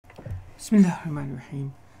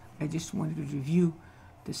Bismillahirrahmanirrahim. I just wanted to review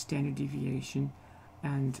the standard deviation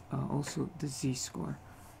and also the z-score,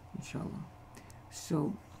 inshallah.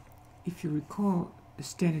 So, if you recall, the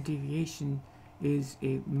standard deviation is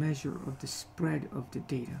a measure of the spread of the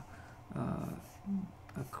data,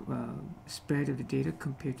 spread of the data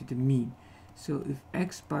compared to the mean. So, if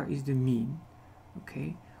x bar is the mean,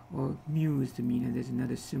 okay, or mu is the mean, and there's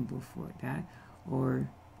another symbol for that, or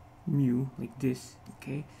mu like this,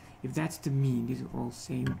 okay. If that's the mean, these are all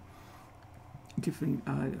same. Different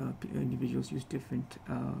individuals use different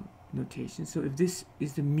notations. So if this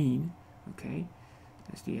is the mean, okay,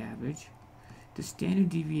 that's the average. The standard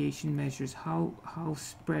deviation measures how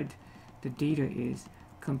spread the data is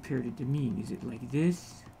compared to the mean. Is it like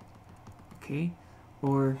this, okay,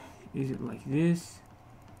 or is it like this,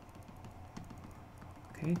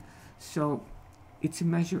 okay? So it's a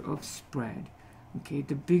measure of spread. Okay,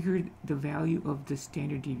 the bigger the value of the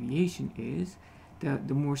standard deviation is,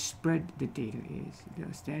 the more spread the data is.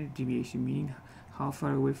 The standard deviation meaning how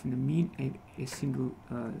far away from the mean a single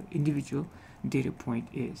individual data point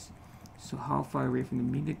is. So how far away from the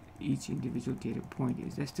mean that each individual data point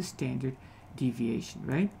is. That's the standard deviation,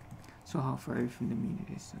 right? So how far away from the mean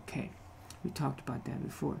it is. Okay, we talked about that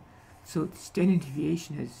before. So standard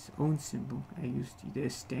deviation has its own symbol. I used the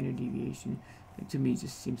standard deviation. To me, it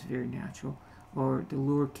just seems very natural. Or the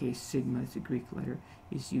lowercase sigma, is the Greek letter,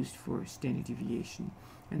 is used for standard deviation.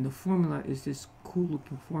 And the formula is this cool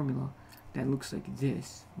looking formula that looks like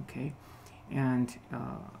this, okay? And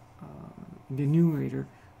in the numerator,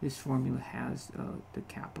 this formula has the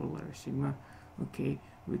capital letter sigma, okay,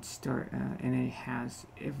 which and then it has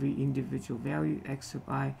every individual value, x sub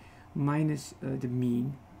I, minus the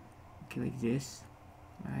mean, okay, like this,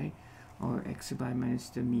 right? Or x sub I minus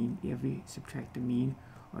the mean, subtract the mean,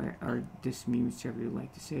 or this mean, whichever you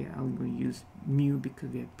like to say. I'm going to use mu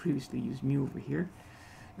because we have previously used mu over here.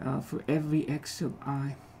 For every x sub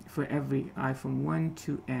I, for every I from 1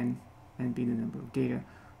 to n, n being the number of data,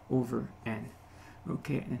 over n.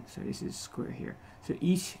 Okay, and so this is square here. So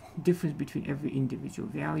each difference between every individual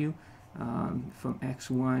value, from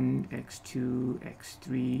x1, x2,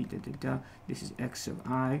 x3, this is x sub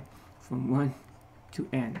I from 1 to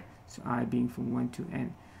n. So I being from 1 to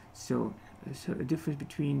n. So a difference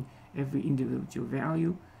between every individual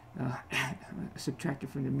value, subtracted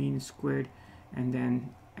from the mean squared, and then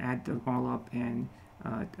add them all up and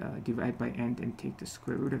divide by n and take the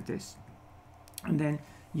square root of this. And then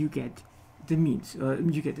you get the means,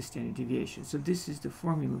 you get the standard deviation. So this is the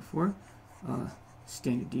formula for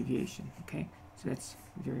standard deviation, okay? So that's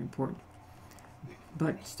very important.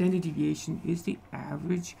 But standard deviation is the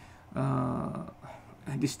average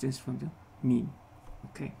distance from the mean,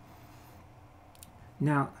 okay?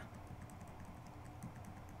 Now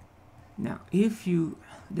if you,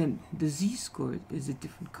 then the z-score is a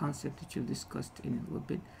different concept that you'll discuss in a little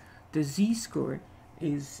bit. The z-score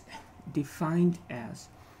is defined as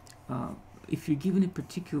if you're given a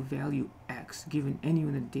particular value x, given any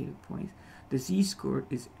one of the data points, the z-score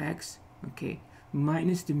is x, okay,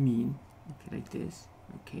 minus the mean, okay, like this,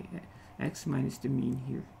 okay, x minus the mean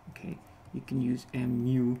here, okay. You can use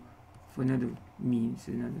mu for another mean,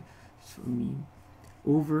 so another for mean,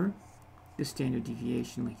 over the standard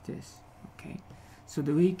deviation like this, okay. So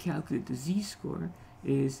the way you calculate the z-score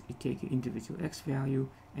is you take an individual x value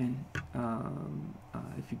and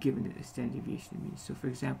if you're given a standard deviation mean. So for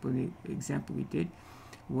example, the example we did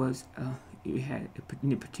was we had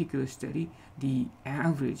in a particular study, the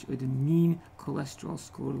average or the mean cholesterol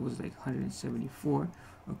score was like 174,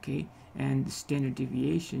 okay, and the standard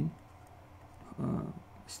deviation,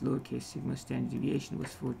 lowercase sigma standard deviation,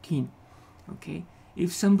 was 14, okay.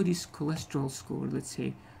 If somebody's cholesterol score, let's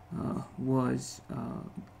say, was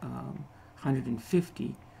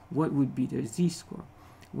 150, what would be their z-score?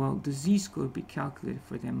 Well, the z-score would be calculated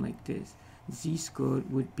for them like this. Z-score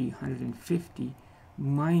would be 150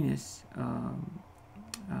 minus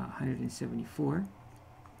 174.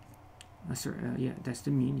 Yeah, that's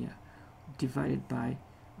the mean, yeah, divided by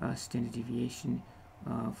standard deviation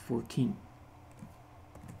 14.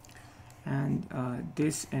 And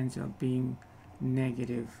this ends up being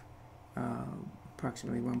negative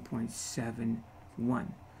approximately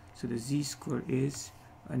 1.71. So the z-score is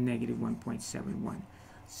a negative 1.71.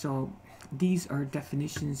 So these are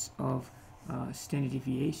definitions of standard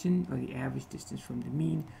deviation, or the average distance from the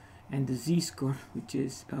mean, and the z-score, which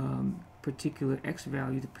is particular x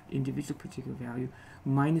value, the individual particular value,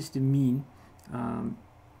 minus the mean,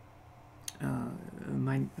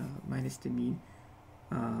 minus the mean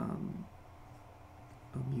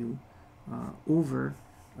mu over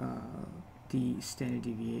the standard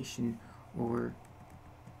deviation, or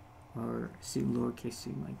or lowercase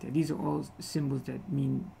sigma like that. These are all symbols that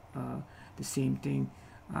mean the same thing.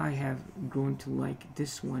 I have grown to like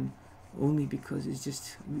this one only because it's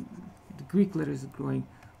just the Greek letters are growing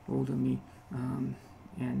hold on me,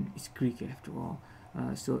 and it's Greek after all.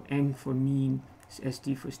 So M for mean,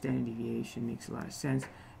 ST for standard deviation makes a lot of sense.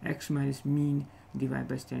 X minus mean divided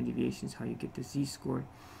by standard deviation is how you get the z-score.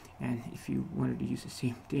 And if you wanted to use the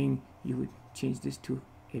same thing, you would change this to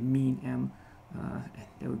a mean M, and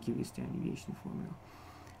that would give you a standard deviation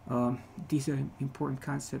formula. These are important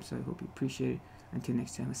concepts, so I hope you appreciate it. Until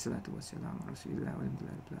next time, assalatu wassalamu ala rasulillah wa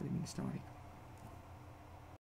rahmatullahi wa barakatuh.